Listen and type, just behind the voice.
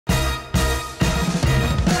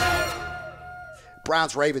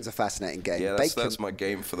Browns-Ravens a fascinating game. Yeah, that's my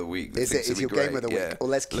game for the week. Is it? Is your game of the week? Yeah. Well,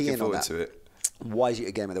 let's key in on that. Looking forward to it. Why is it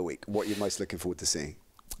your game of the week? What are you most looking forward to seeing?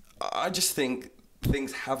 I just think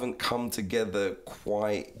things haven't come together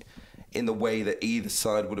quite in the way that either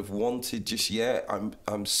side would have wanted just yet.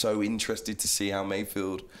 I'm so interested to see how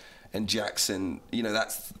Mayfield and Jackson,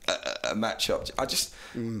 that's a matchup. I just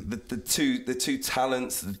the two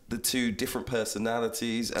talents, the two different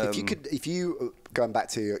personalities. If you going back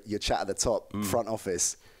to your chat at the top, front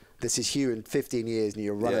office, this is Hugh in 15 years and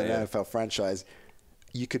you're running an NFL franchise.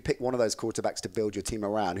 You could pick one of those quarterbacks to build your team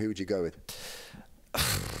around. Who would you go with?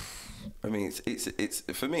 I mean, it's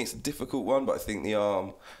for me, it's a difficult one, but I think the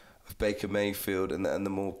arm of Baker Mayfield and the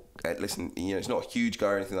more listen, it's not a huge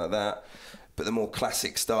guy or anything like that, but the more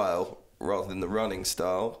classic style rather than the running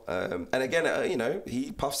style. And again,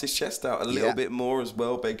 he puffs his chest out a little bit more as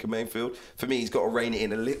well, Baker Mayfield. For me, he's got to rein it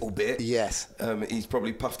in a little bit. Yes. He's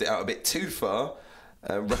probably puffed it out a bit too far.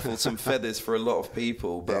 Ruffled some feathers for a lot of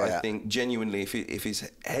people, but I think genuinely, if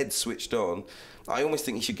his head's switched on, I almost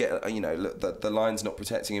think he should get. Look, the line's not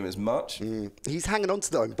protecting him as much. He's hanging on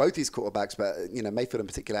to both these quarterbacks, but Mayfield in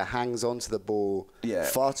particular hangs on to the ball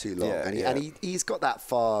far too long, and he's got that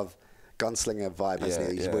Favre gunslinger vibe,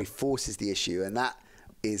 hasn't he? Where he forces the issue, and that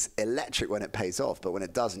is electric when it pays off, but when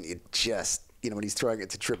it doesn't, you just when he's throwing it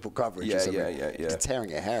to triple coverage, just tearing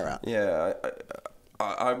your hair out. Yeah.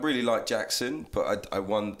 I really like Jackson, but I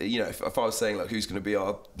if I was saying like who's going to be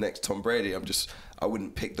our next Tom Brady, I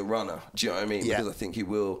wouldn't pick the runner. Do you know what I mean? Yeah. Because I think he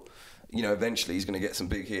will. Eventually he's going to get some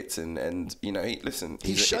big hits, and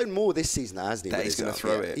he's shown more this season, hasn't he? That he's going to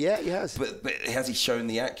throw it. Yeah, he has. But has he shown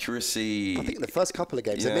the accuracy? I think in the first couple of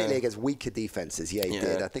games, admittedly against weaker defenses, he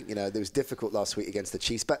did. I think it was difficult last week against the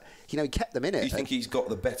Chiefs, but he kept them in it. Do you think he's got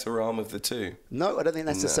the better arm of the two? No, I don't think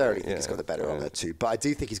necessarily think he's got the better arm of the two, but I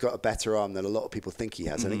do think he's got a better arm than a lot of people think he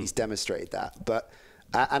has. I think he's demonstrated that, but.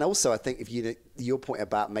 And also, I think if your point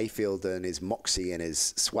about Mayfield and his moxie and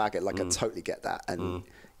his swagger, I totally get that. And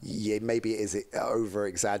maybe it is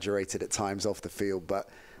over-exaggerated at times off the field, but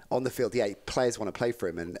on the field, players want to play for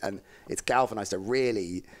him. And it's galvanized a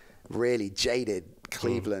really, really jaded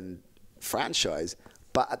Cleveland franchise.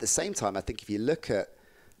 But at the same time, I think if you look at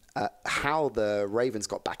how the Ravens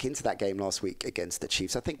got back into that game last week against the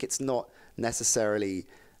Chiefs, I think it's not necessarily...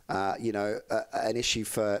 an issue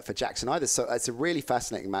for Jackson either. So it's a really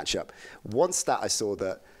fascinating matchup. One stat I saw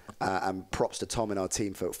that, and props to Tom and our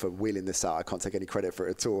team for wheeling this out, I can't take any credit for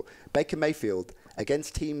it at all. Baker Mayfield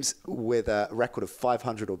against teams with a record of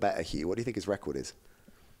 500 or better, Hugh, what do you think his record is?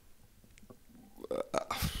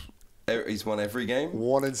 He's won every game?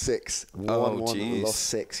 1-6. Won one, lost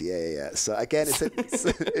 6. Yeah. So again, it's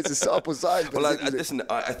a sample size. Well, listen,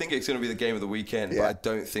 I think it's going to be the game of the weekend, but I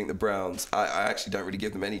don't think the Browns, I actually don't really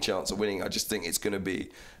give them any chance of winning. I just think it's going to be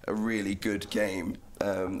a really good game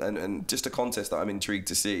and just a contest that I'm intrigued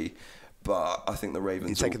to see. But I think the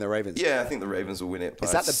Ravens. You're taking the Ravens? Yeah, I think the Ravens will win it.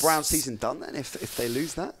 Is that the Browns season done then if they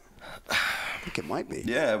lose that? I think it might be.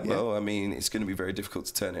 Yeah, well, I mean, it's going to be very difficult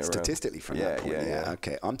to turn it around. Statistically from that point,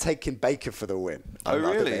 okay. I'm taking Baker for the win. Oh,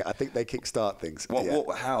 really? I think they kickstart things.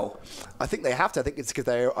 How? I think they have to. I think it's because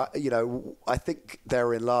they're, I think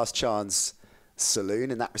they're in last chance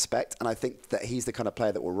saloon in that respect, and I think that he's the kind of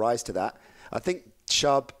player that will rise to that. I think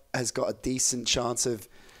Chubb has got a decent chance of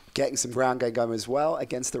getting some ground game going as well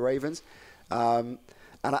against the Ravens. And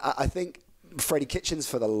I think Freddie Kitchens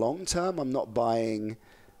for the long term, I'm not buying...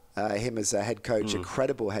 him as a head coach, a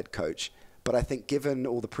credible head coach. But I think given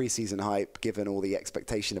all the preseason hype, given all the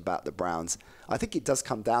expectation about the Browns, I think it does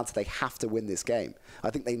come down to they have to win this game. I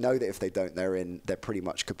think they know that if they don't, they're pretty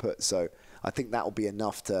much kaput. So I think that will be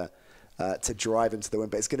enough to drive them to the win.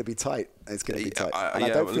 But it's going to be tight. It's going to be tight. And I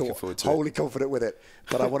don't feel wholly confident with it,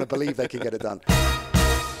 but I want to believe they can get it done.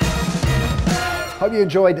 Hope you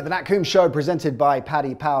enjoyed the Nat Coombs Show presented by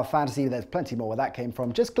Paddy Power Fantasy. There's plenty more where that came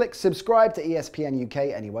from. Just click subscribe to ESPN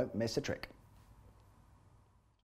UK and you won't miss a trick.